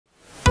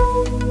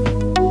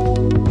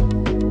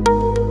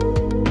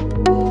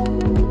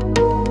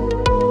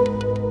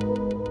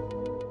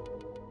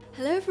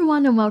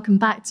and welcome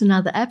back to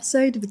another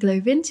episode of the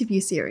Globe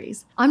Interview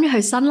Series. I'm your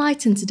host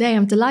Sunlight, and today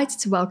I'm delighted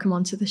to welcome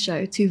onto the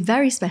show two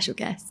very special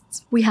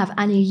guests. We have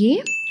Annie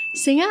Yi,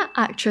 singer,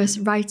 actress,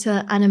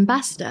 writer and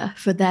ambassador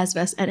for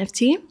Theirsverse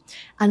NFT,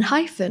 and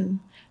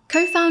Hyphen,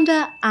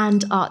 co-founder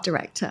and art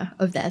director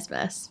of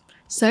Theirsverse.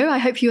 So I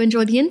hope you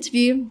enjoy the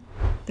interview.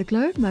 The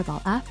Globe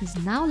mobile app is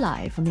now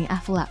live on the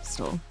Apple App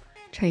Store.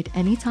 Trade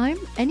anytime,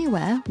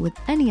 anywhere, with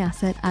any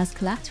asset as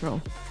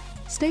collateral.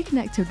 Stay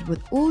connected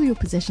with all your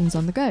positions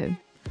on the go.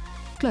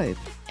 Globe,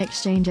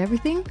 exchange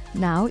everything,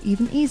 now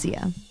even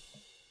easier.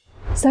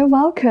 So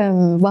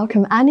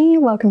welcome Annie,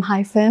 welcome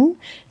Hyphen.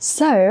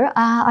 So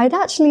I'd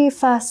actually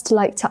first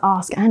like to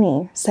ask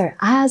Annie, so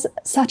as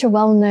such a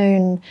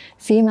well-known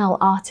female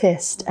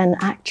artist and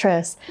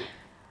actress,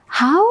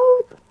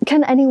 how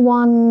can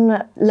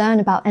anyone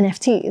learn about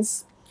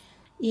NFTs?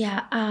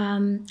 Yeah,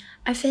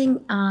 I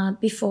think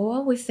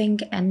before we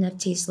think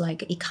NFTs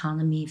like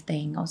economy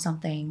thing or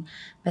something,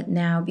 but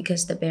now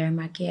because the bear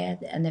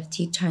market,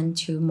 NFT turned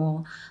to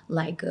more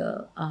like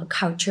a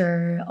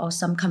culture or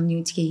some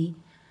community.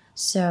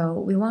 So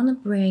we want to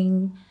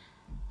bring,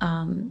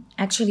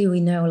 actually we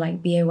know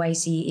like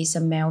BAYC is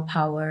a male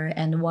power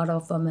and World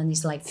of Women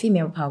is like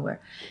female power.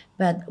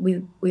 But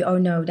we all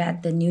know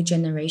that the new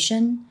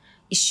generation,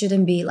 it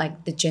shouldn't be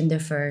like the gender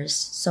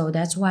first. So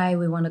that's why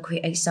we want to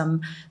create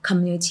some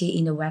community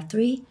in the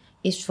Web3.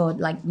 It's for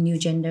like new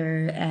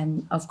gender,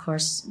 and of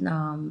course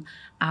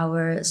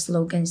our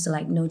slogan is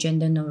like no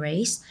gender, no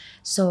race.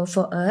 So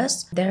for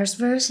us,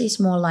 Theirsverse is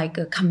more like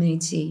a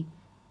community.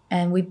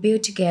 And we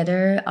build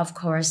together, of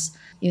course,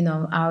 you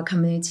know, our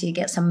community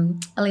gets a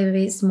little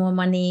bit more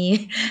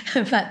money.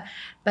 but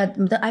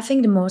I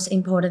think the most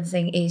important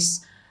thing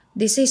is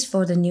this is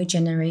for the new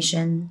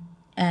generation.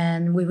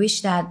 And we wish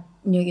that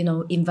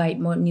invite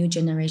more new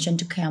generation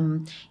to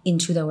come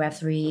into the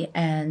Web3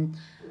 and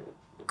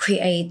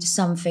create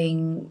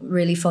something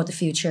really for the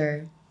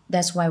future.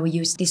 That's why we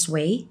use this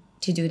way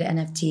to do the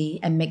NFT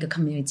and make a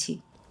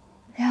community.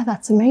 Yeah,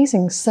 that's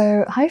amazing.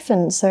 So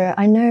Hyphen, so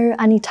I know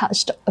Annie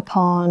touched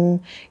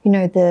upon,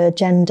 the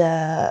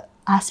gender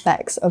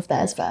aspects of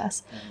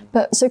Theirsverse.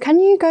 But so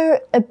can you go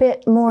a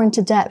bit more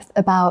into depth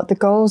about the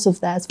goals of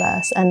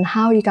Theirsverse and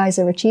how you guys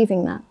are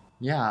achieving that?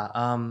 Yeah,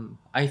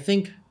 I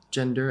think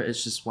gender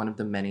is just one of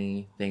the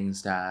many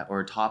things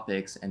or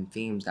topics and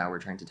themes that we're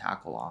trying to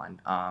tackle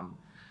on.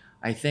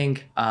 I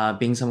think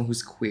being someone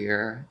who's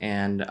queer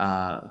and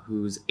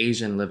who's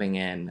Asian living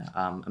in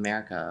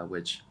America,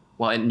 which,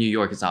 well, in New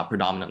York, it's not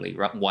predominantly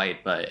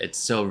white, but it's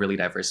still a really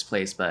diverse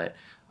place. But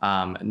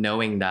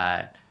knowing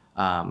that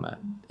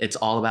it's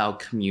all about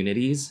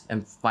communities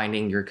and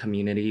finding your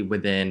community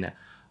within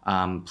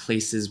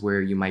places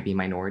where you might be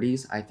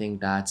minorities, I think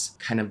that's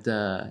kind of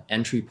the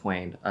entry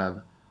point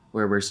of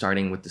where we're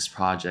starting with this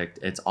project.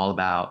 It's all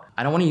about,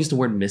 I don't want to use the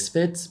word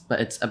misfits, but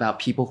it's about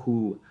people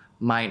who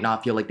might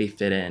not feel like they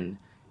fit in.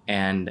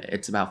 And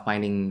it's about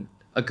finding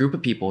a group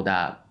of people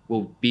that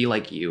will be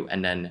like you,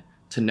 and then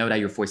to know that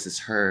your voice is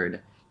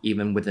heard,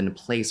 even within a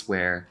place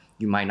where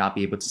you might not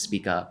be able to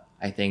speak up.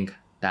 I think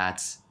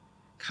that's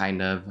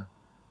kind of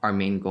our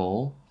main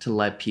goal, to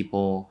let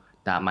people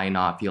that might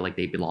not feel like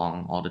they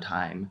belong all the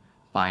time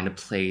find a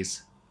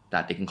place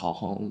that they can call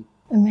home.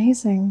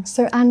 Amazing.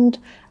 So, and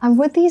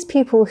with these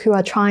people who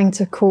are trying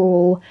to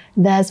call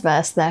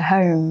Theirsverse their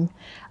home,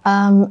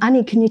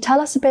 Annie, can you tell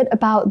us a bit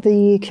about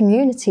the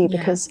community?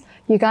 Because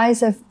you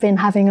guys have been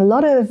having a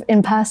lot of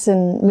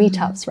in-person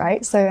meetups,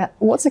 right? So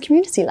what's the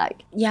community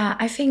like? Yeah,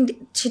 I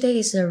think today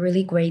is a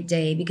really great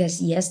day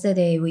because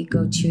yesterday we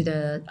go to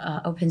the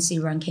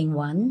OpenSea Ranking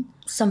 1.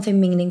 Something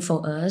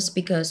meaningful for us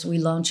because we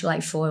launched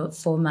like for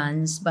 4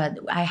 months, but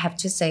I have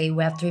to say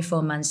we have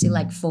 3-4 months in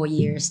like 4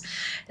 years.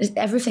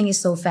 Everything is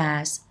so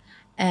fast.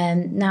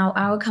 And now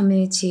our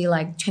community,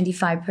 like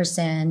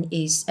 25%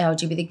 is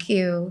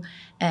LGBTQ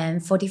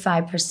and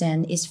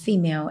 45% is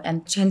female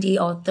and 20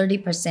 or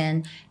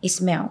 30%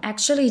 is male.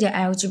 Actually, the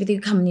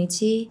LGBT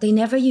community, they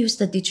never used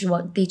the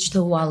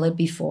digital wallet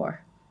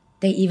before.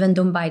 They even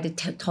don't buy the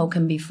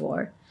token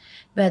before.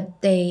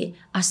 But they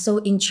are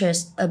so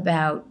interested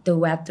about the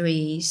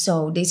Web3.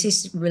 So this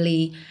is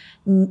really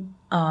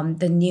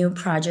the new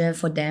project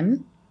for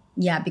them.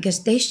 Yeah,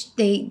 because they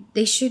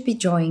should be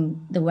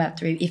joining the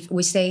Web3. If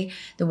we say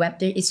the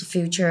Web3 is the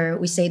future,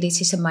 we say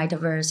this is a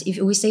Metaverse. If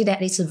we say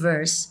that it's a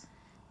verse,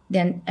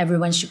 then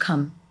everyone should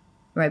come,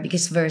 right?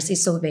 Because verse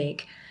is so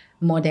big,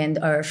 more than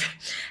the earth.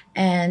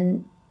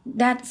 And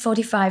that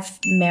 45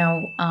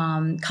 male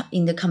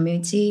in the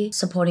community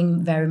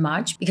supporting very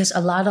much, because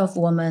a lot of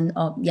women,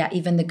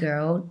 even the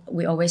girl,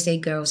 we always say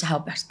girls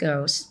help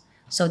girls.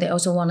 So they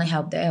also want to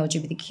help the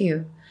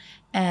LGBTQ.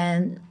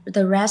 And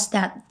the rest,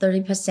 that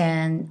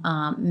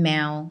 30%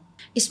 male,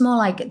 it's more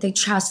like they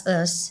trust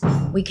us.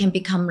 We can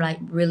become like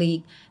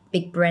really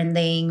big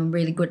branding,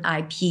 really good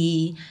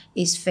IP,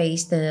 is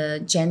face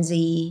the Gen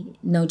Z,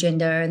 no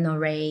gender, no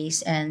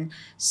race, and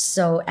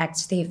so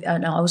active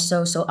and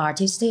also so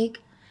artistic.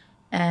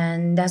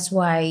 And that's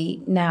why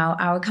now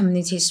our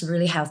community is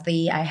really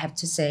healthy, I have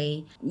to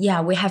say. Yeah,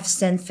 we have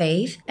sent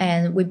faith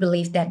and we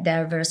believe that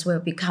Theirsverse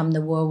will become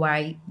the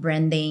worldwide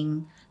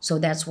branding. So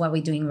that's what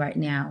we're doing right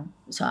now.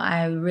 So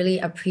I really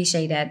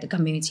appreciate that the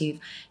community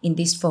in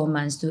these 4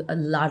 months do a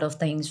lot of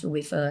things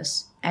with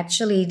us.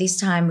 Actually, this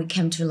time we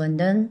came to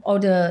London.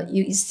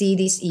 You see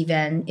this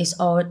event is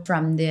all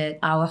from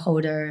our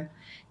holder.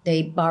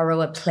 They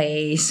borrow a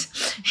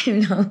place,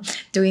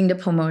 doing the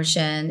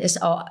promotion. It's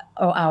all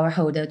our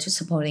holder to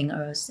supporting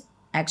us.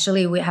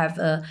 Actually, we have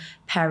a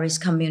Paris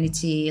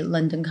community,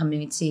 London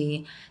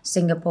community,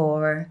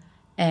 Singapore,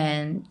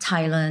 and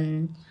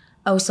Thailand.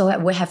 Also,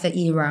 we have the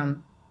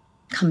Iran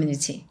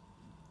community.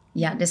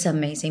 Yeah, that's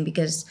amazing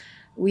because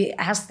we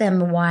asked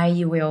them why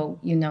you will,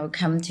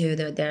 come to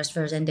the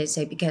Theirsverse, and they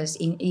say because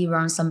in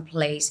Iran, some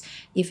place,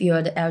 if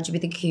you're the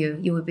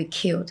LGBTQ, you will be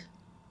killed.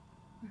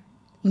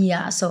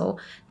 Yeah, so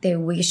they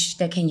wish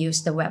they can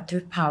use the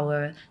Web3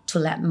 power to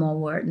let more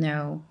world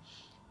know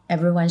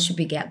everyone should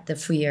get the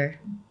freer.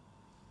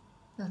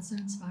 That's so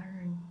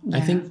inspiring. I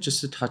think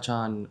just to touch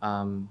on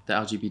the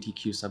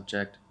LGBTQ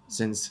subject,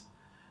 since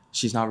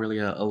she's not really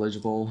an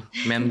eligible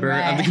member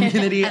of the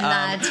community.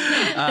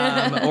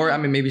 Or, I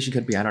mean, maybe she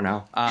could be, I don't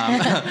know.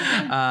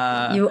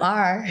 You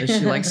are. She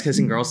likes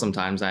kissing girls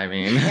sometimes, I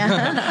mean.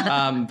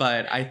 Yeah.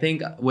 But I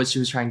think what she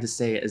was trying to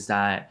say is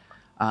that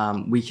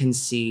we can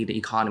see the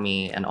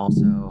economy and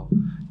also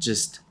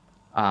just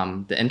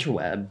the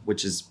interweb,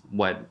 which is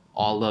what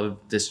all of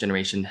this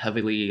generation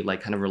heavily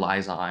kind of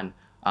relies on,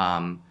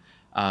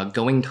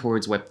 going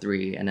towards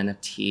Web3 and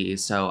NFT.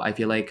 So I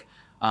feel like,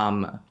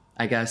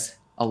 I guess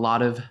a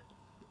lot of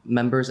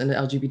members in the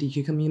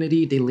LGBTQ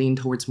community, they lean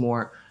towards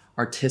more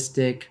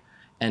artistic,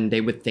 and they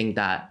would think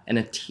that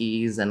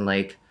NFTs and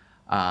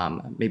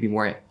maybe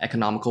more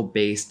economical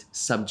based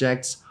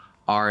subjects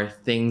are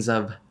things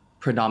of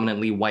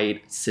predominantly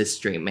white cis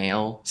straight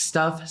male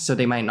stuff, so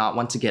they might not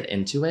want to get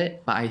into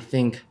it. But I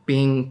think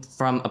being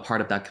from a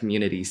part of that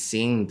community,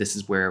 seeing this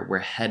is where we're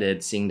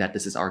headed, seeing that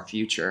this is our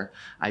future,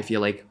 I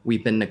feel like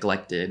we've been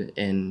neglected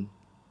in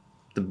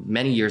the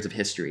many years of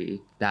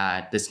history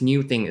that this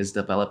new thing is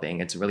developing.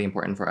 It's really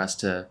important for us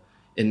to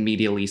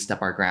immediately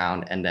step our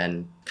ground and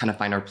then kind of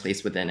find our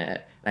place within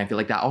it. And I feel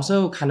like that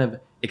also kind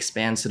of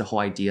expands to the whole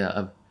idea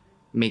of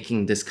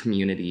making this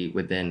community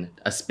within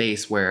a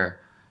space where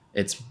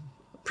it's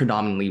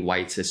predominantly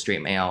white, cis,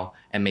 straight male,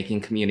 and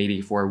making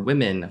community for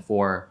women,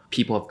 for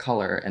people of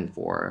color, and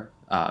for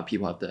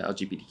people of the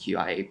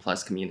LGBTQIA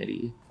plus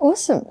community.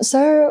 Awesome.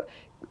 So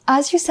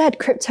as you said,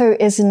 crypto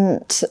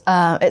isn't,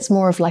 it's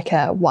more of like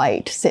a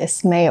white,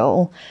 cis,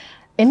 male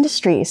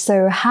industry.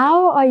 So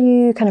how are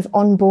you kind of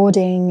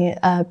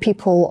onboarding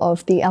people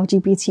of the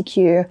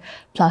LGBTQ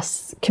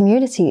plus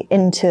community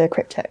into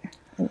crypto?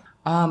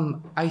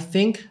 I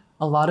think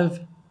a lot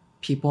of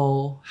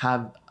people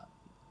have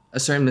a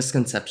certain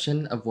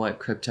misconception of what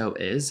crypto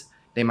is.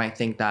 They might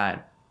think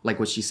that, like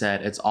what she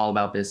said, it's all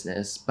about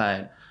business,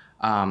 but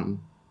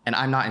and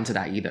I'm not into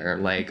that either.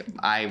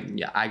 I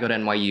go to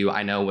NYU.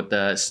 I know what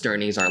the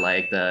Sternies are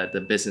like,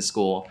 the business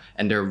school,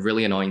 and they're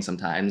really annoying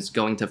sometimes.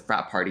 Going to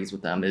frat parties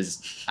with them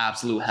is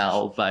absolute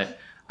hell, but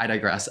I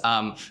digress.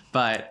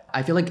 But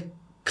I feel like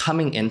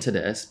coming into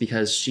this,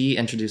 because she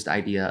introduced the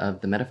idea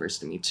of the Metaverse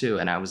to me too,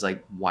 and I was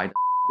like, why the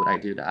would I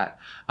do that?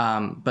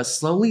 But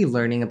slowly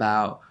learning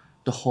about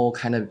the whole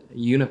kind of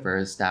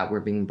universe that we're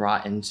being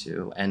brought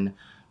into, and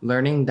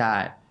learning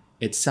that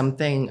it's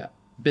something,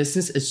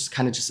 business is just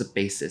kind of just a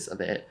basis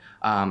of it.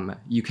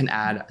 You can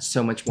add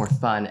so much more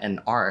fun and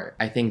art,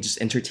 I think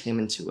just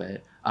entertainment to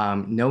it.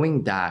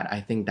 Knowing that, I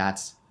think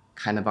that's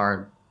kind of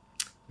our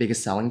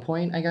biggest selling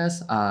point, I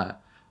guess,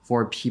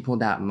 for people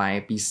that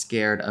might be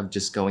scared of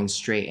just going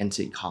straight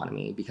into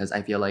economy, because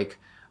I feel like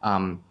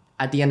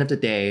at the end of the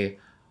day,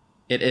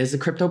 it is a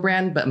crypto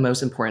brand, but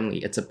most importantly,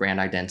 it's a brand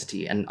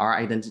identity. And our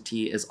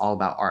identity is all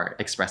about art,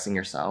 expressing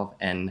yourself,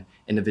 and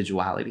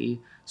individuality.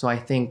 So I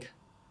think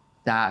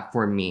that,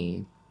 for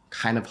me,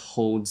 kind of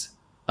holds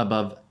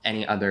above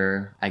any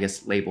other, I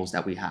guess, labels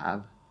that we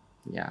have.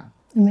 Yeah.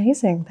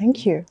 Amazing.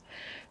 Thank you.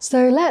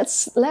 So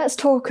let's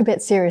talk a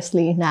bit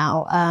seriously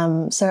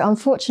now. So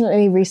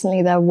unfortunately,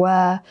 recently there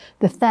were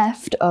the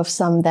theft of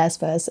some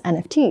Theirsverse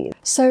NFTs.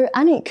 So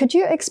Annie, could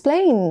you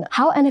explain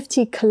how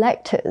NFT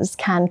collectors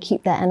can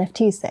keep their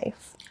NFTs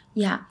safe?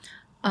 Yeah.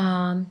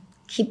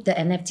 Keep the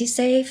NFT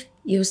safe.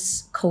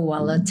 Use cold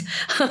wallet.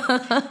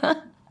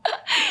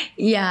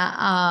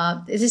 Yeah.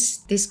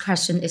 This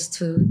question is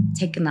too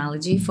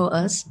technology for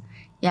us.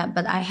 Yeah,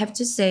 but I have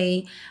to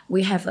say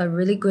we have a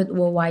really good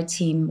worldwide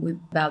team with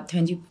about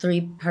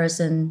 23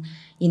 person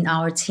in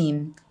our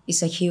team.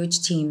 It's a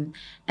huge team.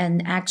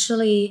 And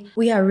actually,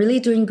 we are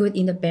really doing good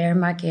in the bear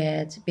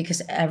market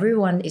because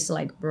everyone is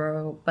like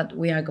broke, but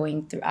we are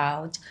going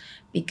throughout.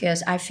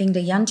 Because I think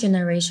the young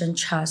generation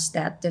trusts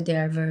that the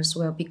Theirsverse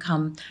will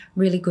become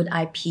really good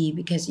IP,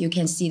 because you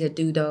can see the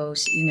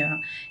doodles,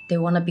 they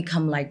want to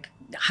become like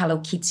Hello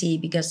Kitty,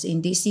 because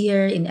in this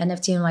year in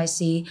NFT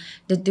NYC,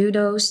 the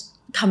doodles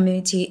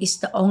community is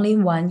the only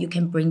one you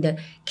can bring the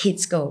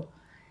kids go.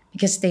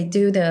 because they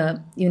do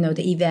the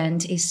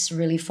event is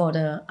really for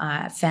the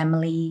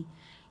family.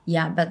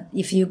 Yeah, but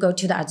if you go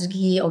to the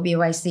Azuki or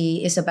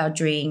BYC, it's about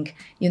drink,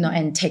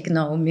 and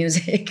techno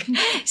music.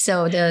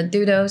 So the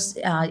doodles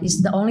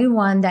is the only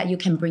one that you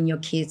can bring your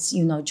kids,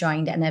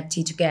 join the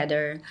NFT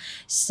together.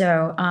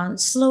 So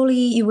slowly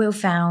you will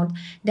find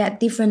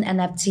that different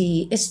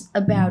NFT is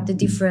about the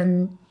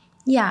different,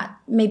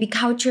 maybe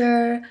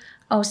culture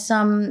or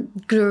some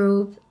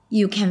group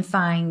you can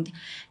find.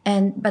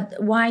 But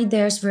why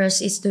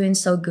Theirsverse is doing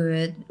so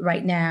good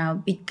right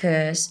now,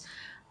 because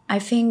I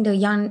think the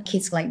young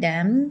kids like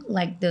them,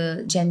 like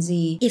the Gen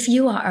Z, if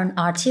you are an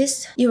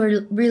artist, it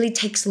really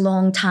takes a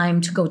long time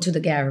to go to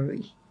the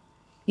gallery,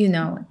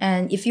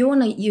 and if you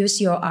want to use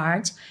your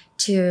art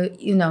to,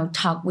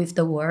 talk with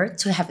the world,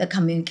 to have a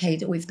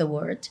communicate with the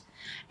world,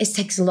 it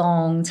takes a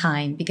long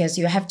time because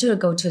you have to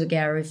go to the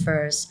gallery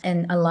first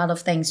and a lot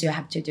of things you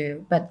have to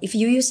do. But if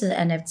you use the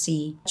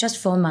NFT, just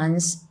 4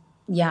 months,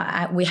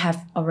 we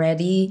have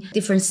already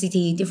different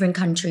city, different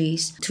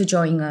countries to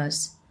join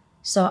us.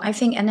 So I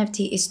think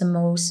NFT is the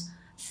most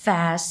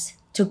fast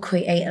to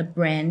create a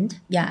brand,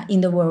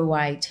 in the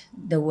worldwide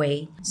the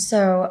way.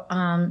 So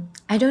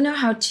I don't know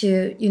how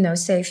to,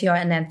 save your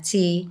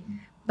NFT,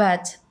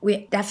 but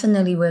we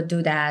definitely will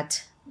do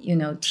that.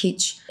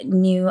 Teach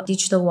new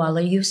digital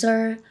wallet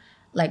user.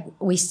 Like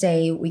we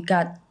say, we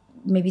got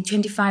maybe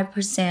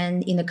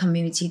 25% in the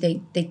community.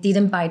 They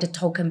didn't buy the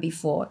token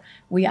before.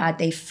 We are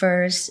their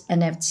first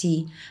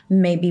NFT.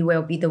 Maybe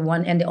will be the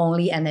one and the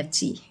only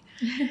NFT.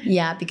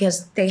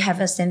 Because they have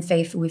the same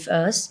faith with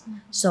us.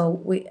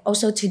 So we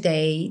also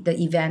today,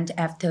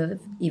 after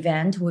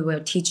event, we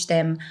will teach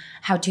them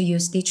how to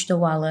use digital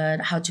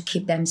wallet, how to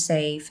keep them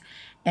safe,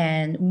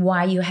 and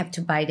why you have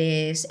to buy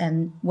this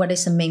and what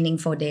is the meaning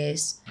for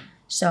this.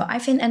 So I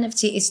think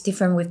NFT is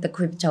different with the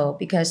crypto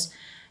because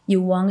you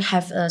won't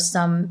have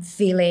some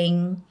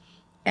feeling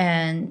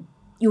and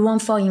you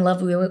won't fall in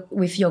love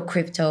with your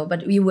crypto,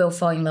 but you will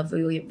fall in love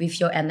with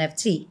your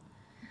NFT.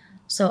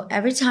 So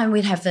every time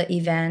we have the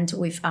event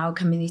with our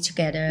community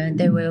together,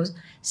 they will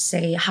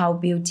say how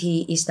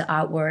beauty is the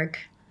artwork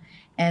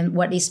and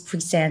what is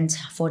present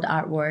for the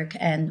artwork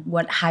and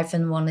what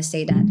Hyphen want to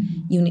say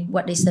that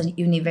what is the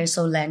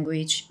universal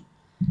language.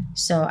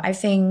 So I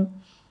think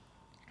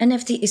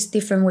NFT is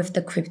different with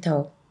the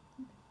crypto.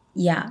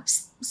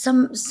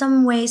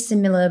 Some way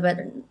similar, but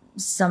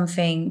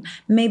something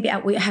maybe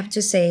we have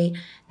to say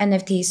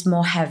NFT is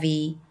more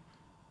heavy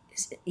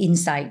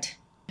inside.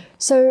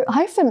 So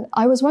Hyphen,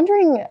 I was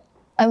wondering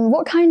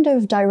what kind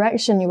of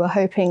direction you were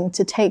hoping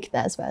to take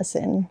Theirsverse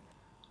in?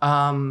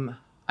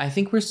 I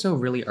think we're still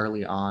really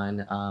early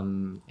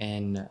on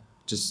in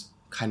just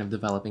kind of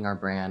developing our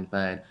brand,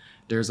 but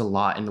there's a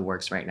lot in the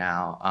works right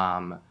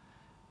now.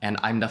 And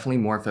I'm definitely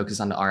more focused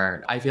on the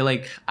art. I feel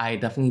like I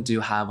definitely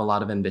do have a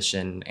lot of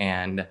ambition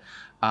and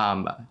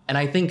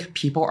I think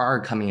people are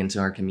coming into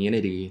our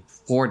community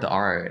for the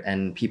art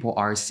and people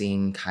are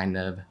seeing kind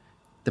of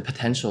the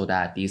potential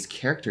that these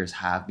characters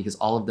have because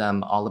all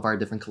of our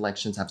different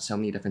collections have so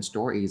many different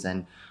stories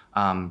and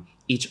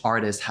each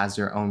artist has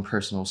their own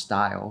personal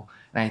style.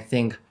 And I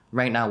think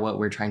right now what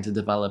we're trying to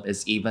develop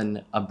is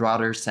even a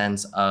broader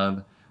sense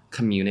of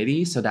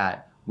community so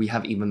that we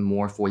have even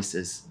more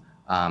voices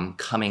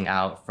coming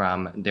out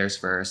from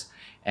Theirsverse.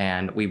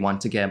 And we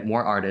want to get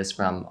more artists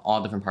from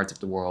all different parts of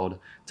the world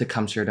to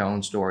come share their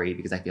own story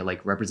because I feel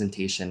like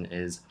representation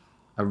is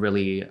a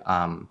really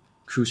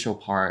crucial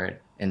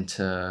part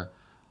into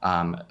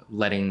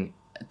letting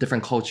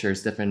different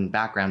cultures, different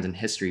backgrounds and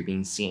history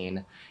being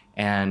seen.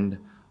 And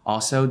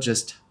also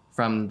just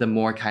from the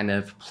more kind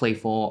of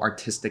playful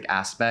artistic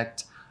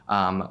aspect,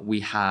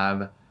 we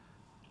have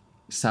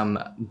some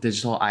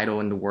digital idol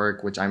in the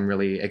work, which I'm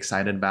really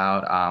excited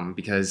about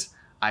because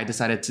I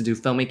decided to do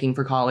filmmaking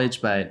for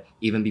college, but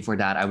even before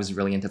that, I was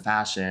really into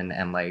fashion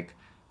and like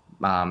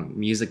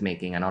music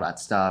making and all that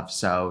stuff.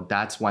 So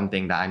that's one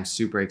thing that I'm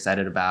super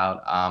excited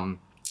about.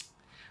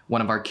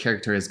 One of our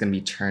characters is going to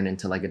be turned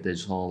into like a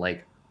digital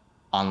like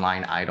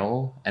online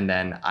idol, and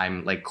then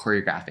I'm like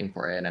choreographing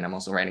for it, and I'm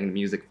also writing the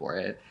music for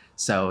it.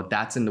 So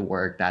that's in the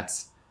work.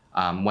 That's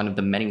one of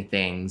the many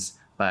things.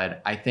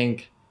 But I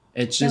think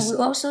it's just we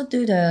also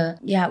do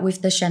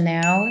with the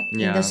Chanel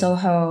in the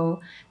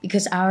Soho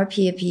because our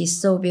PAP is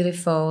so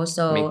beautiful.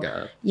 So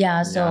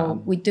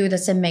makeup. We do the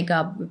same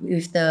makeup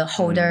with the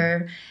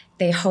holder.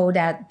 They hold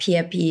that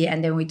PAP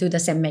and then we do the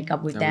same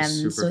makeup with them.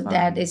 So fun.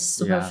 That is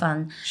super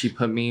fun. She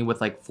put me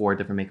with like 4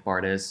 different makeup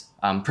artists,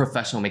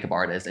 professional makeup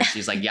artists. And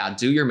she's like,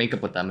 do your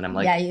makeup with them. And I'm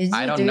like,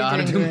 I don't know how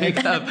to do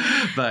makeup.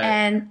 But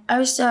and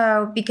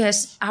also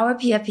because our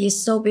PAP is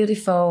so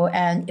beautiful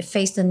and it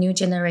faces the new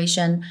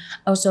generation.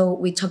 Also,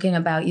 we're talking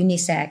about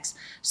unisex.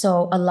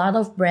 So a lot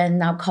of brands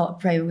now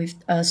cooperate with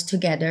us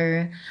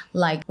together.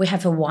 Like we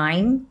have a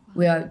wine,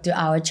 we do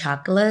our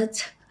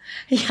chocolate.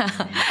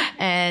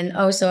 And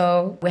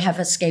also we have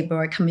a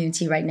skateboard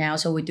community right now.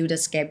 So we do the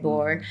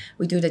skateboard,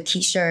 we do the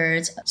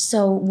t-shirts.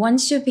 So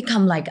once you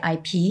become like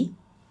IP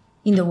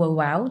in the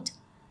world,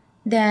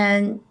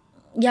 then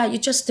you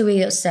just do it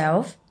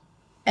yourself.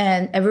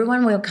 and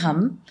everyone will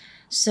come.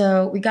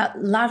 So we got a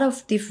lot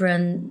of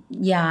different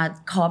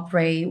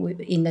corporate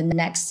in the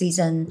next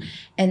season,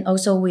 and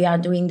also we are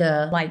doing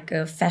the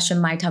fashion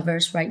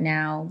metaverse right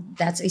now.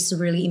 That is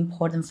really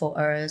important for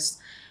us,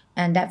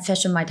 and that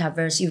fashion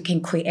metaverse you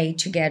can create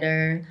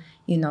together.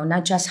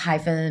 Not just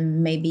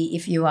Hyphen. Maybe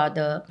if you are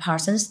the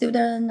Parsons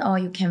student or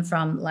you came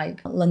from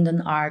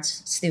London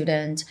Arts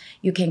student,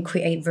 you can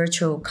create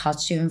virtual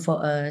costume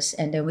for us,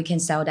 and then we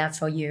can sell that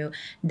for you.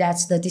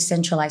 That's the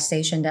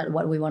decentralization that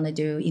what we want to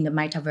do in the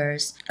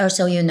metaverse.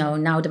 Also,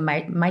 now the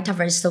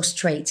metaverse is so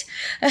straight,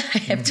 I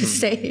have to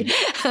say.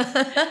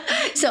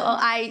 So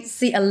I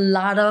see a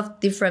lot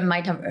of different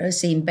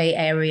metaverse in Bay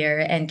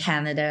Area and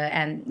Canada,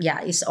 and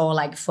it's all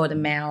for the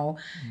male.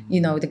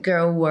 The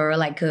girl were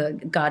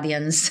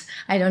guardians.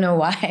 I don't know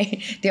why.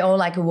 They're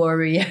all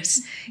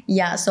warriors.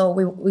 So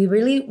we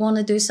really want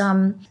to do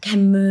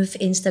can move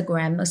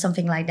Instagram or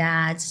something like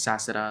that.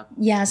 Sass it up.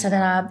 Set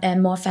it up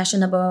and more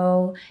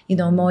fashionable,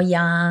 more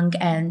young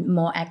and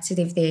more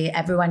activity.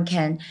 Everyone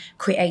can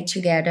create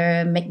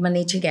together, make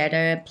money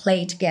together,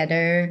 play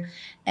together,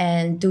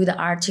 and do the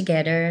art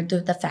together, do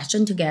the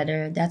fashion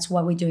together. That's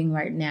what we're doing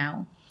right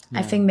now.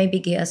 I think maybe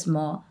give us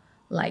more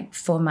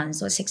 4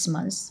 months or 6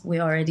 months. We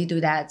already do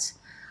that.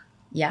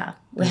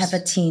 We have a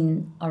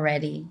team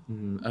already.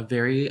 I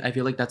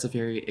feel like that's a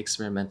very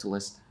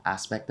experimentalist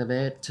aspect of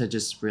it, to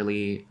just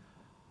really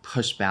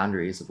push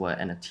boundaries of what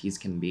NFTs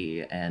can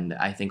be. And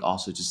I think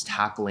also just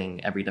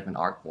tackling every different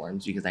art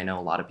forms, because I know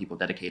a lot of people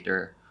dedicate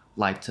their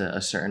life to a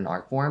certain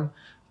art form.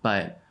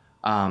 But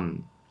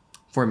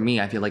for me,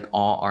 I feel like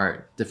all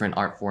different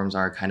art forms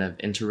are kind of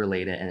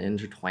interrelated and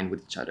intertwined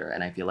with each other.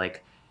 And I feel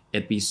like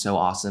it'd be so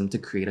awesome to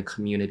create a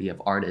community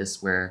of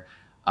artists where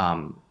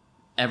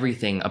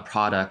everything, a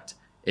product,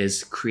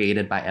 is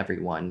created by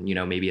everyone.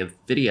 Maybe a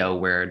video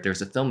where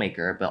there's a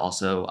filmmaker, but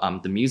also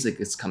the music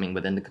is coming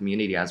within the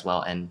community as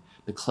well, and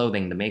the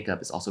clothing, the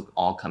makeup is also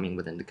all coming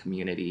within the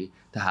community,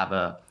 to have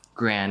a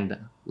grand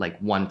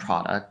one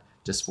product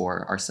just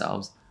for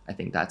ourselves. I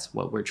think that's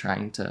what we're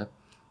trying to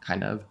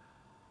kind of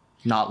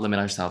not limit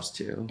ourselves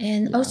to.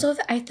 And also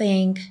I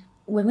think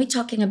when we're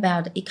talking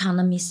about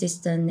economy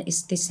system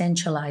is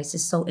decentralized,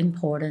 is so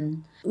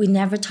important. We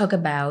never talk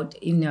about,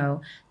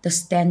 the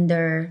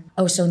standard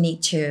also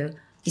need to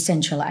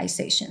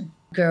decentralization.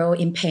 Girl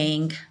in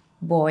pink,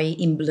 boy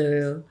in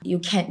blue. You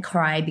can't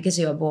cry because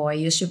you're a boy.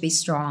 You should be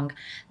strong.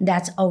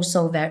 That's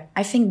also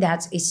I think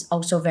that is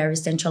also very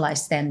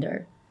centralized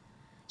standard.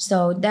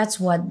 So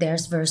that's what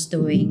Theirsverse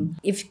doing.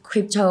 If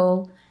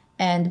crypto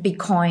and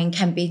Bitcoin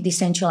can be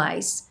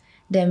decentralized,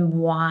 then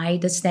why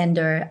the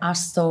standard are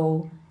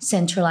so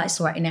centralized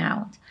right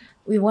now?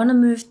 We want to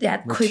move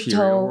that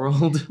crypto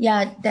world.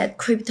 That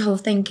crypto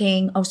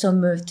thinking also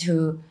move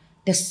to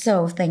the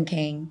soul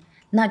thinking.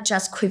 Not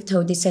just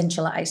crypto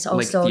decentralized,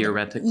 also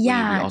theoretically, we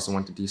also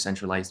want to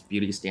decentralize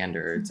beauty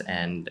standards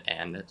and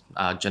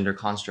gender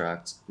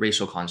constructs,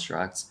 racial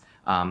constructs,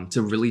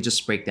 to really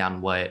just break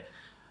down what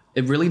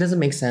it really doesn't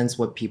make sense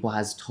what people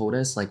has told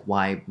us,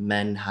 why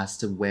men has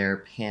to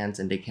wear pants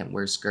and they can't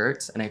wear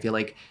skirts. And I feel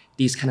like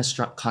these kind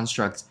of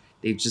constructs,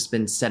 they've just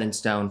been set in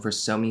stone for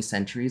so many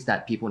centuries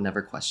that people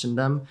never question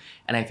them.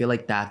 And I feel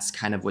like that's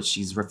kind of what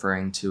she's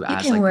referring to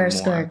as you can wear a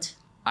skirt.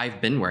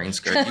 I've been wearing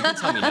skirts. You can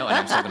tell me no, and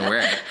I'm still gonna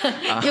wear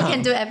it. You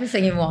can do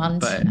everything you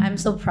want. But I'm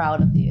so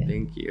proud of you.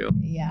 Thank you.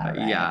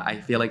 Right. I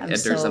feel like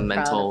there's a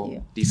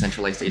mental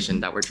decentralization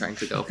that we're trying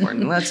to go for.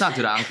 And let's not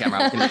do that on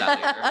camera. We can do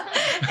that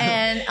later.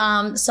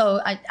 And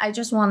so I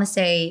just want to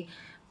say,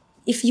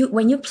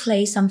 when you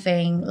play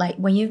something,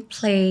 when you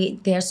play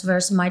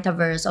Theirsverse,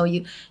 Metaverse, or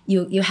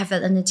you have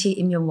an NFT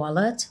in your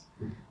wallet,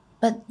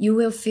 but you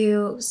will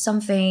feel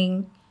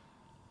something.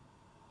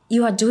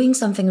 You are doing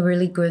something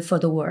really good for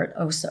the world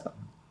also.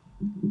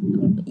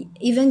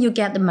 Even you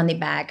get the money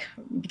back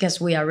because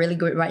we are really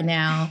good right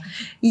now.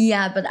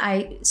 But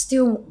I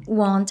still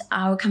want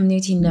our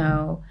community to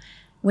know,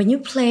 when you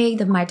play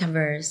the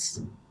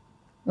metaverse,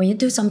 when you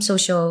do some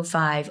social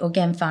 5 or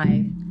game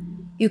 5,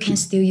 you can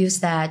still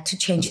use that to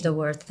change the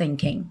world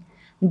thinking.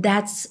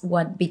 That's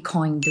what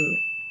Bitcoin do,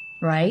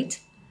 right?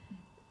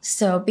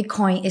 So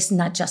Bitcoin is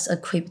not just a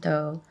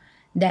crypto.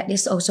 That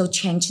is also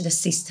change the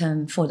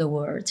system for the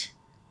world.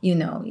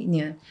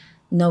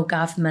 No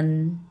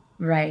government,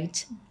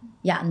 right?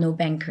 No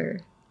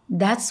banker.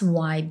 That's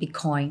why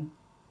Bitcoin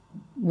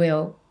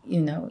will,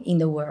 in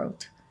the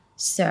world.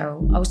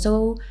 So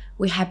also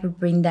we have to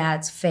bring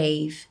that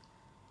faith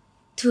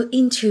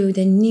into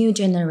the new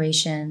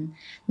generation,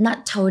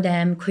 not tell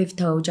them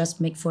crypto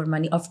just make for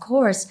money. Of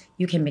course,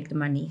 you can make the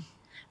money.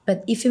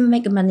 But if you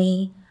make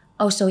money,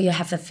 also you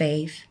have the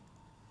faith.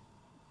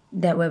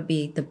 That will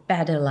be the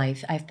better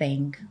life, I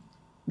think.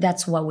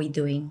 That's what we're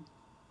doing.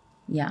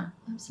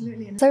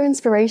 Absolutely. So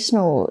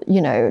inspirational,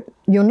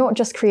 you're not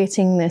just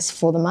creating this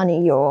for the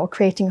money, you're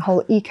creating a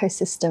whole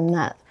ecosystem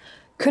that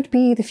could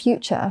be the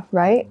future,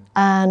 right?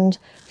 And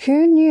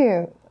who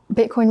knew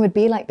Bitcoin would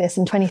be like this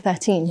in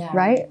 2013,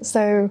 right?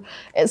 So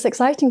it's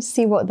exciting to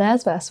see what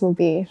Theirsverse will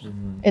be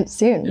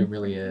soon. It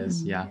really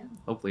is,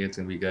 hopefully it's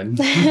gonna be good.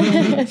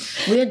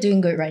 We are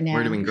doing good right now.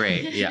 We're doing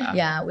great. Yeah.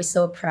 Yeah, we're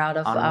so proud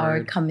of our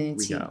Onward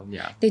community. We go.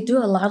 Yeah. They do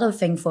a lot of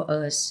things for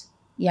us.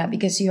 Yeah,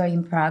 because you are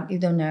in Prague, you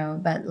don't know,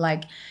 but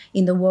like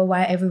in the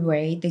worldwide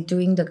everywhere, they're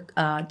doing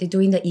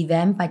the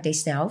event by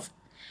themselves.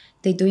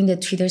 They're doing the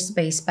Twitter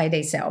space by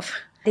themselves.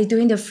 They're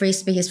doing the free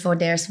space for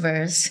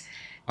Theirsverse.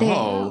 Okay,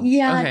 cool.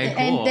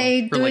 And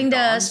they For, doing like,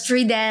 the dogs?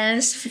 street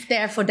dance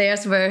there for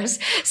Theirsverse.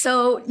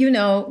 So, you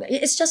know,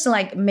 it's just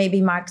like maybe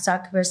Mark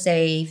Zuckerberg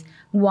said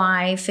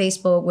why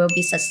Facebook will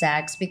be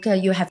success,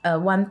 because you have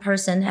one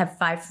person have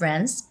 5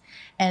 friends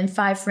and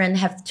 5 friends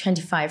have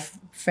 25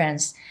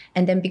 friends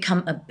and then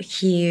become a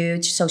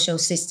huge social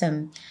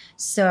system.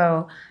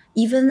 So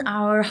even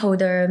our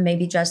holder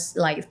maybe just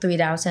like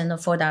 3,000 or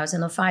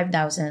 4,000 or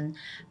 5,000,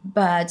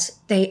 but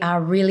they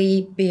are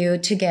really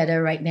built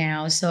together right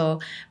now. So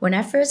when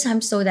I first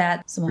time saw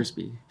that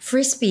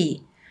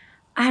frisbee,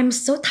 I'm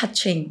so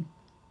touching.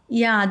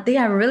 Yeah, they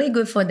are really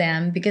good for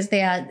them because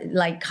they are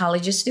like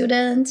college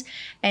students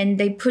and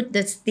they put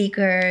the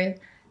sticker,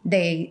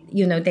 they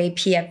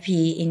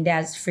PFP in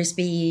that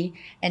frisbee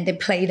and they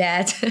play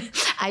that.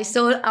 I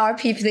saw our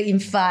people in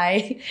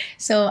fight.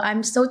 So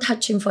I'm so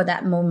touching for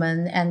that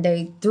moment, and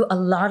they do a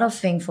lot of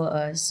things for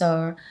us.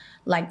 So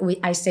like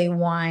I say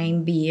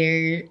wine,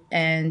 beer,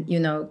 and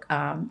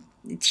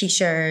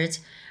t-shirts.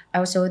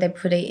 Also they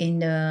put it in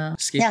the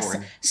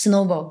Skateboard.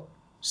 Snowboard.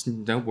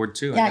 Snowboard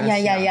too.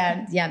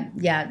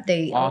 Yeah.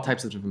 They all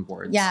types of different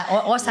boards. Yeah,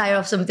 all sides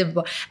of some different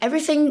board.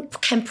 Everything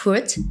can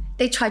put.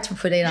 They try to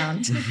put it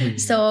on.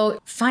 So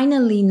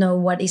finally know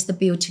what is the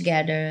build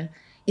together.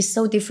 It's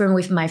so different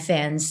with my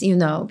fans,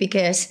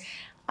 because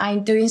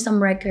I'm doing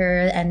some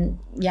record and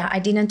I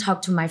didn't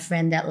talk to my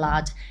friend that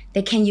lot.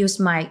 They can use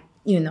my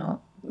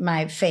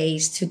my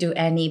face to do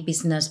any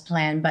business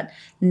plan, but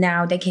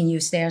now they can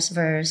use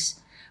Theirsverse.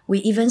 We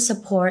even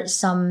support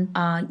some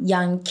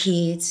young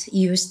kids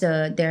use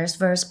the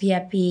Theirsverse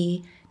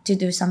PFP to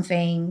do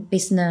something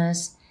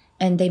business,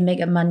 and they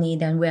make money.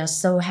 Then we are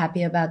so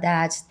happy about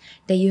that.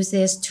 They use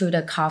this to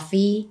the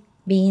coffee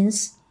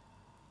beans.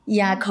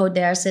 Yeah, called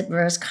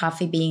Theirsverse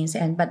coffee beans,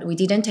 but we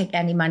didn't take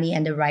any money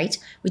and the right.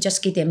 We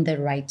just give them the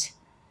right.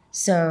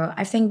 So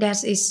I think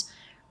that is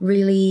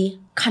really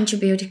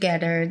contribute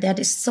together. That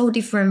is so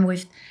different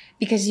with.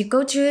 Because you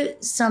go to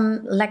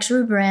some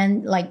luxury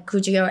brand like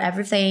Gucci or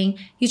everything,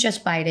 you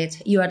just buy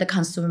it. You are the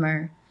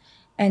consumer.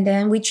 And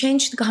then we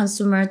change the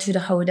consumer to the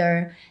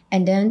holder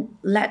and then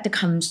let the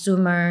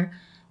consumer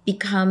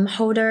become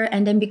holder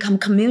and then become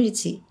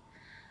community.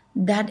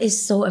 That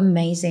is so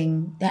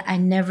amazing that I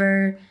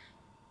never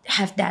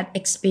have that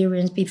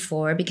experience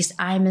before because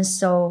I'm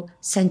so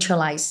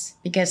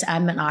centralized because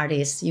I'm an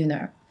artist,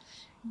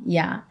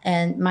 Yeah,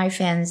 and my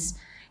fans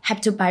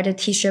have to buy the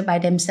t-shirt by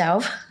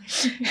themselves.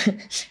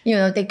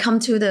 They come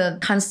to the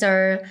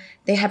concert,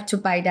 they have to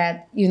buy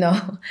that,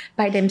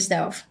 by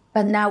themselves.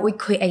 But now we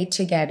create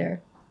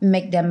together,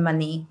 make them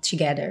money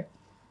together.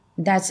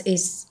 That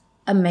is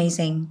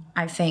amazing.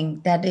 I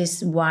think that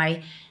is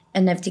why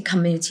NFT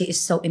community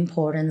is so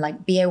important.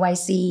 Like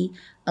BAYC,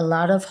 a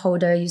lot of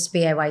holders use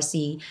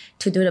BAYC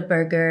to do the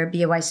burger,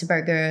 BAYC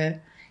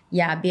burger,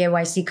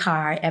 BAYC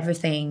car,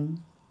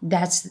 everything.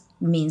 That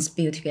means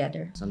build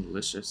together. Sounds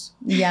delicious.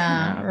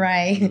 Yeah,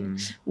 right.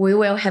 We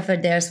will have a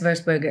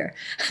Theirsverse burger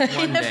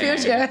in the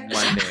future.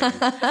 One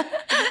day.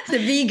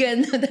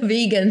 The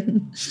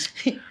vegan.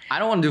 I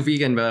don't want to do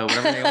vegan, but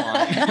whatever they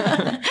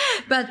want.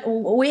 But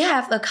we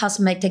have a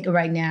cosmetic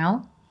right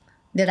now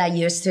that I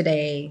use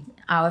today.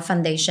 Our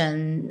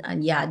foundation,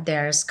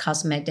 there's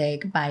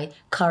cosmetic by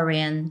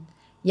Korean.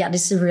 Yeah,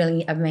 this is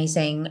really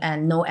amazing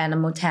and no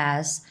animal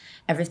tests.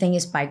 Everything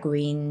is by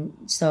green.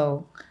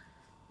 So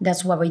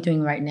that's what we're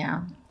doing right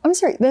now. I'm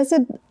sorry, there's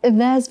a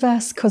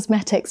Theirsverse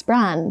cosmetics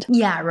brand.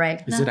 Yeah,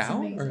 right. Is it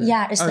out?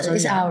 Yeah,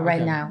 it's out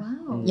right now.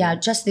 Wow. Yeah,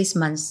 just this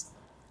month.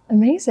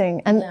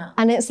 Amazing.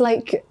 And it's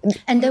like...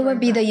 And there will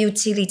be the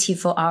utility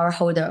for our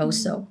holder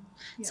also.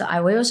 Yeah. So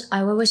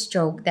I always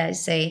joke that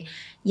say,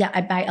 I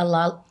buy a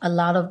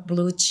lot of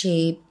blue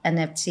chip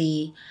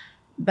NFT,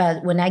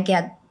 but when I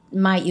get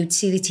my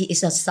utility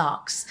is a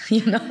socks,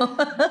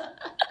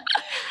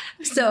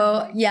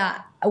 So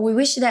we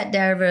wish that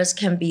Theirsverse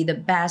can be the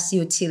best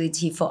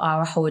utility for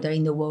our holder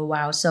in the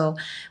world. So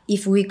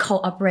if we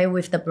cooperate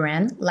with the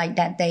brand, like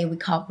that day we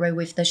cooperate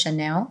with the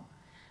Chanel,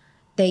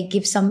 they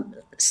give some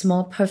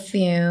small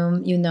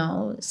perfume,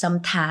 some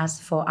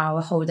task for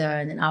our holder,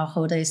 and our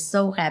holder is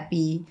so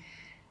happy.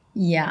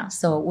 Yeah,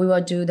 so we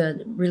will do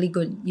the really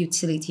good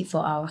utility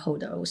for our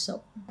holder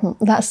also.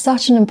 That's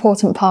such an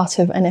important part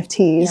of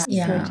NFTs.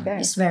 Yeah,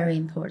 it's very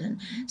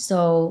important.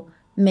 So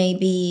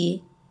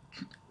maybe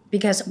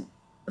because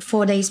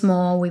 4 days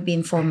more, we've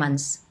been 4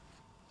 months.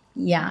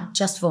 Yeah,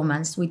 just 4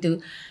 months. We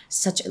do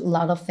such a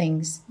lot of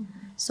things.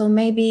 So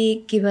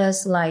maybe give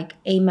us like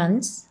 8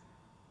 months.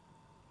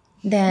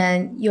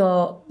 Then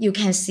you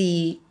can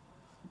see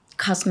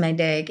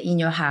cosmetic in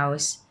your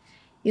house.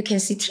 You can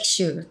see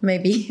t-shirt,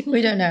 maybe.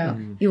 We don't know.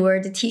 You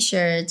wear the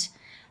t-shirt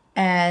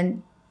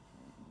and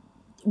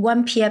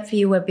one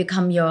PFP will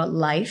become your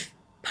life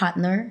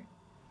partner.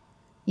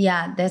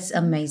 Yeah, that's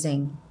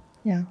amazing.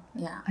 Yeah,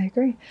 Yeah. I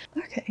agree.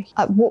 Okay.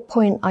 At what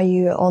point are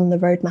you on the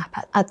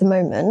roadmap at the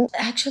moment?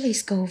 Actually,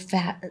 it's go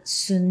fast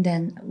soon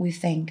than we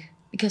think,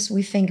 because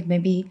we think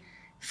maybe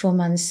 4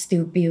 months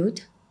still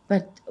build,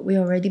 but we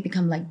already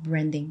become like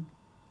branding.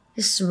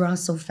 It's run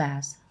so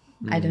fast.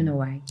 I don't know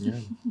why. Yeah.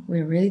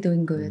 We're really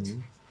doing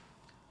good.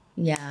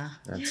 Yeah.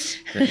 That's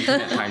the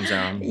internet time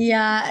zone.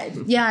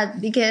 Yeah,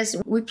 because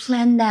we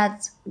planned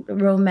that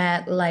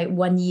roadmap like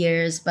 1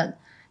 year, but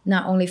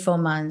not only 4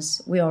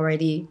 months, we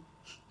already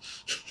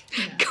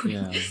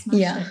Yeah.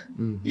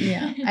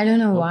 yeah. I don't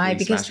know why,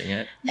 Hopefully because smashing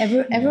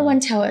it. everyone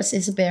tells us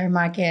it's a bear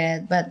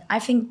market, but I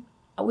think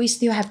we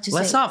still have to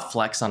Let's say. not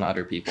flex on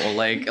other people.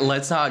 Like,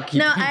 let's not keep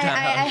No, that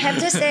I up. have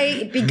to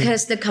say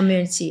because the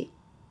community.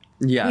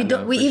 Yeah, We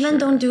don't. We even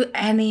don't do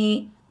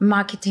any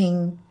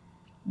marketing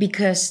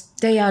because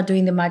they are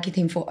doing the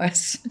marketing for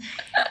us.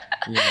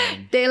 Yeah.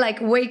 They like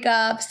wake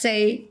up,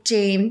 say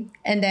gym,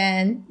 and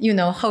then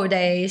whole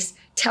days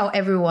tell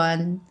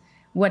everyone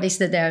what is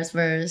the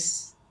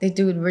Theirsverse. They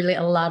do really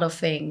a lot of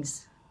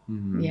things.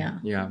 Yeah.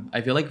 Yeah.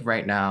 I feel like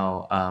right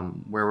now,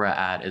 where we're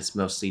at is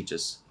mostly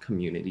just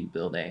community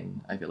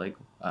building. I feel like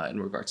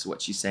in regards to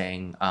what she's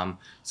saying.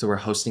 So we're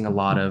hosting a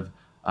lot of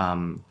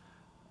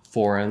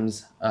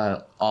forums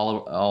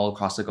all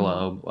across the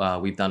globe.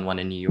 We've done one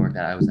in New York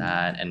that I was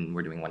at, and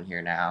we're doing one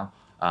here now.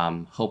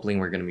 Hopefully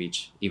we're going to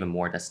reach even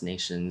more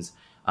destinations,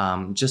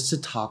 just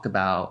to talk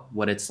about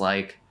what it's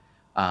like,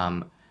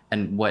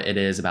 and what it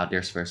is about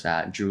Theirsverse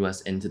that drew us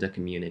into the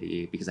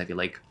community, because I feel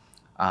like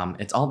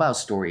it's all about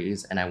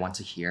stories, and I want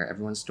to hear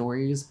everyone's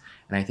stories,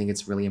 and I think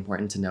it's really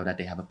important to know that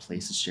they have a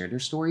place to share their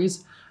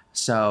stories.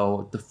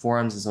 So the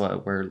forums is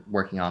what we're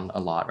working on a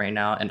lot right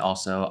now, and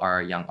also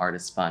our Young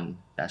Artist Fund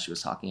that she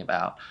was talking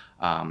about.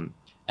 And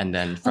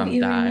then from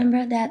you that,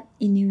 remember that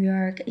in New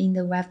York, in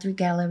the Web3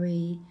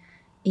 Gallery,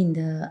 in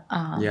the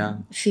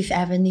Fifth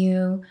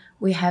Avenue,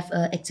 we have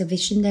an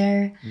exhibition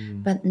there.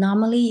 But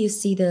normally you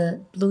see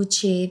the blue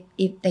chip,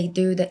 if they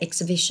do the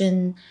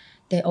exhibition,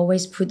 they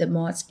always put the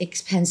most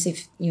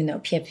expensive,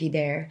 PFP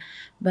there.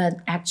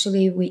 But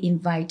actually we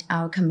invite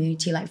our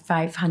community, like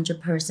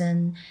 500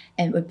 person,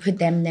 and we put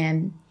them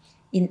then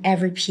in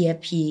every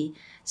PFP.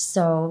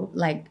 So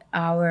like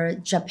our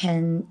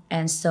Japan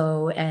and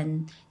Seoul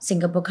and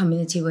Singapore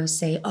community will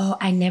say, oh,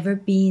 I never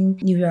been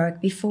New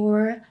York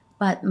before,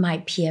 but my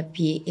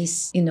PFP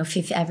is,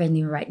 Fifth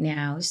Avenue right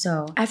now.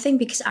 So I think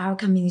because our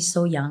community is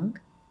so young,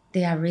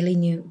 they are really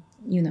new,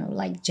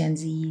 like Gen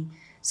Z.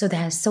 So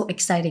they're so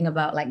exciting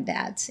about like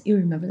that. You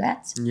remember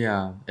that?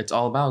 yeah, it's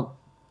all about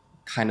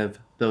kind of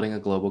building a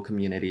global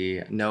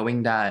community,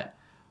 knowing that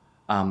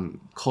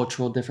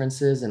cultural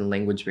differences and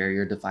language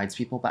barrier divides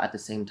people, but at the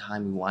same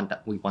time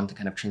we want to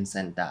kind of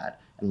transcend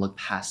that and look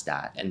past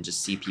that and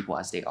just see people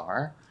as they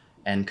are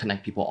and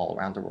connect people all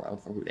around the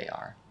world for who they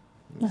are.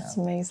 That's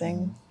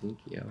amazing. Thank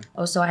you.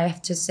 Also, I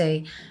have to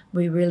say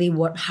we really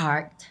work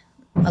hard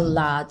a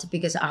lot,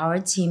 because our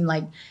team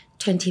like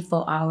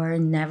 24-hour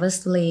never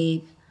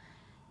sleep,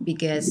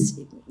 because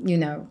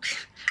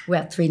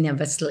Web3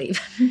 never sleep.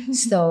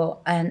 So,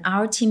 and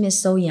our team is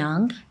so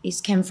young.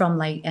 It came from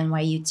like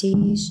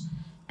NYU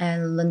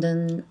and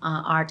London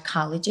Art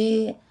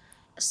College.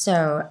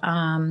 So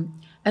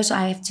also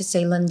I have to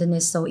say London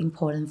is so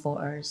important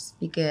for us,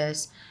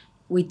 because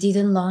we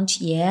didn't launch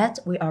yet.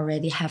 We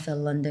already have a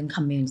London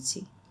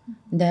community.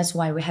 That's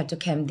why we have to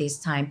come this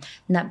time.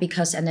 Not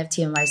because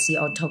NFT NYC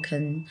or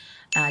token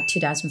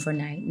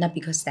 2049. Not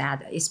because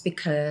that. It's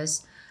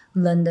because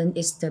London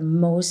is the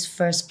most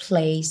first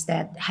place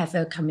that have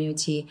a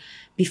community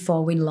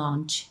before we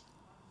launch.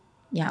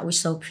 Yeah, we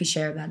so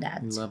appreciate about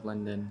that. We love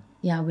London.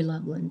 Yeah, we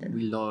love London.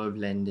 We love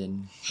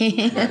London.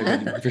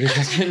 British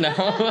accent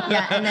now.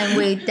 Yeah, and then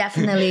we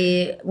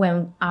definitely,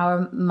 when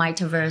our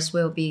Metaverse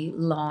will be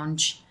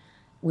launched,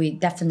 we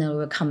definitely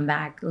will come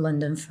back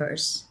London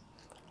first.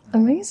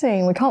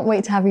 Amazing. We can't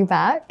wait to have you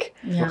back.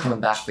 Yeah. We're coming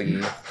back for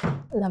you.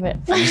 Love it.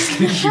 I'm just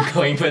gonna keep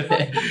going with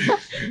it.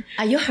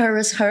 Are you her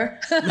as her?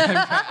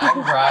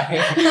 I'm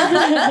crying.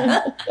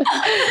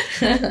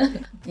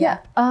 Yeah.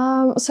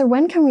 So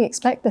when can we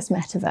expect this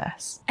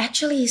metaverse?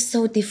 Actually, it's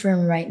so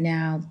different right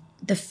now,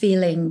 the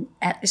feeling,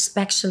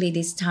 especially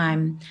this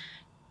time,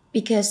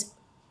 because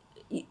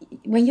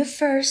when you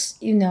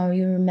first, you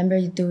remember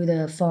you do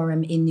the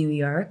forum in New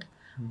York,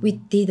 we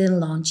didn't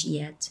launch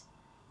yet.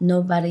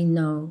 Nobody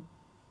know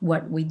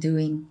what we're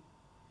doing.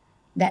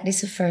 That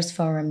is the first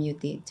forum you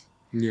did.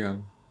 Yeah.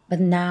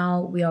 But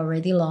now we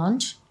already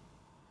launched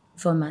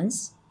 4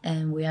 months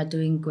and we are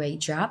doing great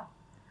job.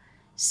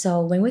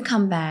 So when we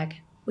come back,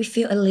 we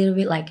feel a little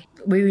bit like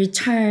we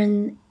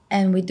return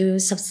and we do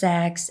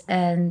Substacks,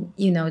 and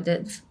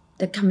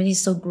the community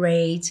is so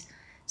great.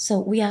 So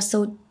we are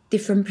so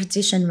different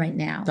position right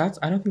now.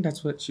 I don't think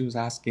that's what she was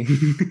asking.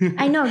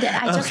 I know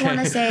that. I just want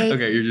to say.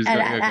 Okay, you're just.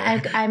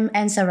 I'm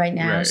answer right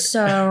now. Right.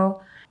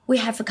 So we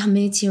have a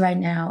community right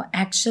now.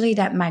 Actually,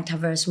 that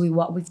Metaverse, we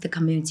work with the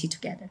community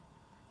together.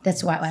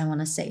 That's what I want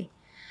to say.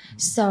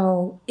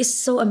 So it's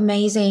so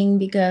amazing,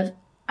 because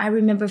I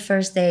remember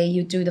first day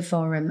you do the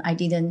forum, I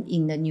didn't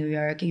in the New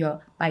York, you're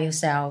by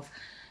yourself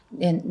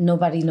and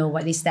nobody know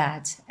what is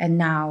that. And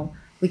now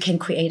we can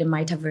create a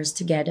metaverse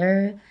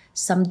together.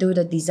 Some do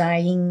the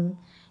design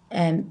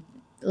and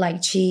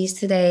like she's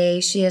today,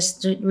 she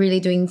is really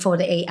doing for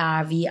the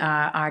AR,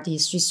 VR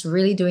artist. She's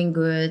really doing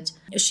good.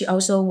 She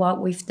also worked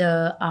with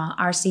the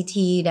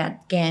RCT,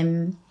 that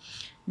game,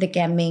 the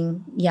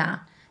gaming, yeah.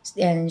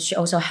 And she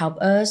also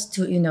helped us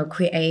to,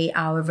 create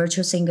our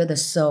virtual singer, the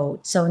soul.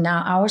 So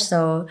now our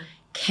soul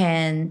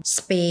can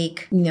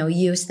speak,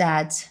 use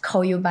that,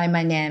 call you by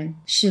my name.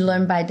 She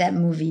learned by that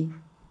movie.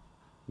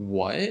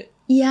 What?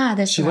 Yeah,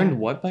 that's She right. learned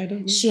what by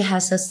that movie? She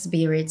has a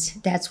spirit.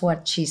 That's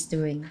what she's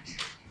doing.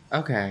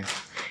 Okay.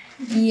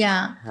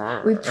 Yeah,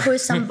 we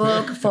put some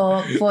book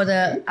for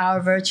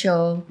our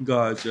virtual.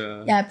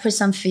 Gotcha. Yeah, put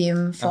some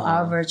film for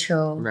our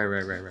virtual.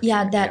 Right.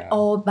 Yeah, that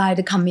all by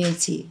the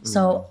community.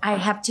 So I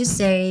have to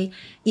say,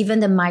 even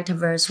the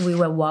Metaverse, we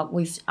will work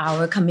with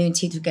our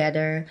community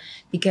together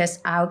because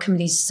our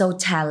community is so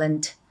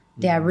talented.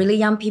 They are really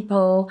young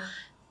people,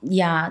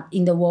 yeah,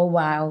 in the world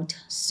wide.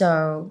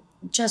 So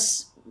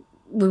just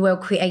we will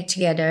create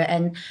together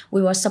and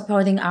we were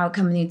supporting our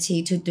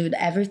community to do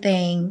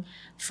everything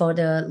for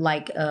the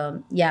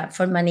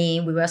for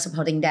money. We were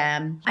supporting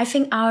them. I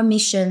think our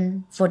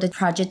mission for the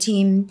project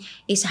team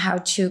is how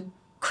to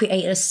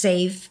create a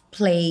safe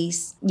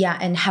place,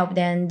 and help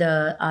them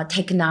the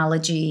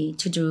technology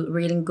to do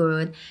really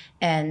good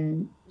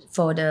and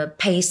for the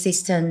pay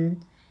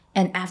system.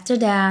 And after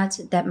that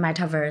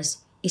metaverse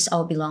is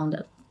all belong to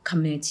the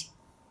community.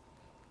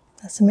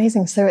 That's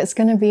amazing. So it's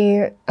going to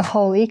be a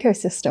whole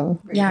ecosystem.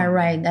 Yeah,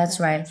 right. That's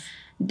right.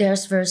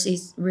 Theirsverse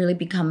is really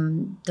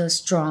become the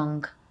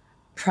strong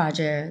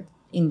project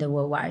in the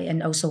worldwide,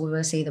 and also we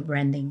will see the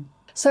branding.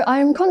 So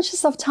I'm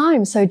conscious of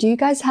time. So do you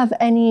guys have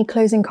any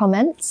closing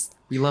comments?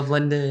 We love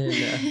London.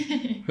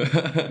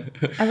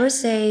 I would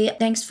say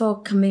thanks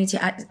for community.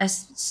 I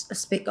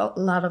speak a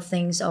lot of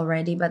things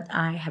already, but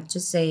I have to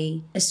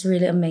say it's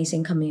really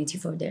amazing community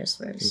for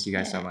Theirsverse. Thank you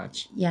guys so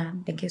much. Yeah,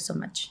 thank you so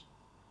much.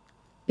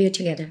 Build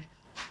together.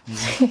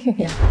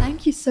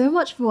 Thank you so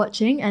much for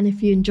watching, and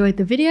if you enjoyed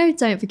the video,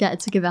 don't forget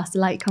to give us a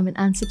like, comment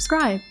and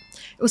subscribe.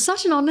 It was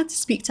such an honor to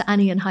speak to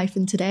Annie and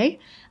Hyphen today,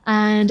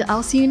 and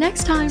I'll see you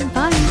next time.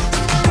 Bye!